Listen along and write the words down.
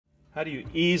How do you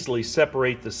easily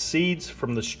separate the seeds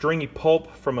from the stringy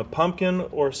pulp from a pumpkin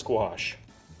or a squash?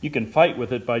 You can fight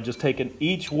with it by just taking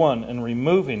each one and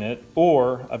removing it,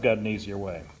 or I've got an easier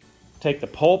way. Take the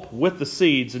pulp with the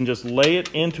seeds and just lay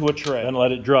it into a tray and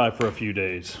let it dry for a few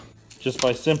days. Just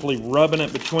by simply rubbing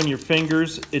it between your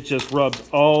fingers, it just rubs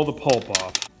all the pulp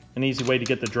off. An easy way to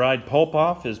get the dried pulp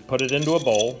off is put it into a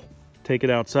bowl, take it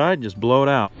outside, and just blow it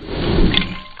out.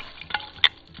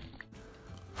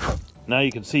 Now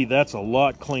you can see that's a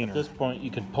lot cleaner. At this point, you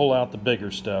can pull out the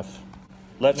bigger stuff.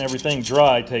 Letting everything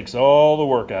dry takes all the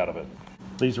work out of it.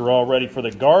 These are all ready for the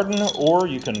garden, or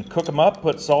you can cook them up,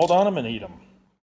 put salt on them, and eat them.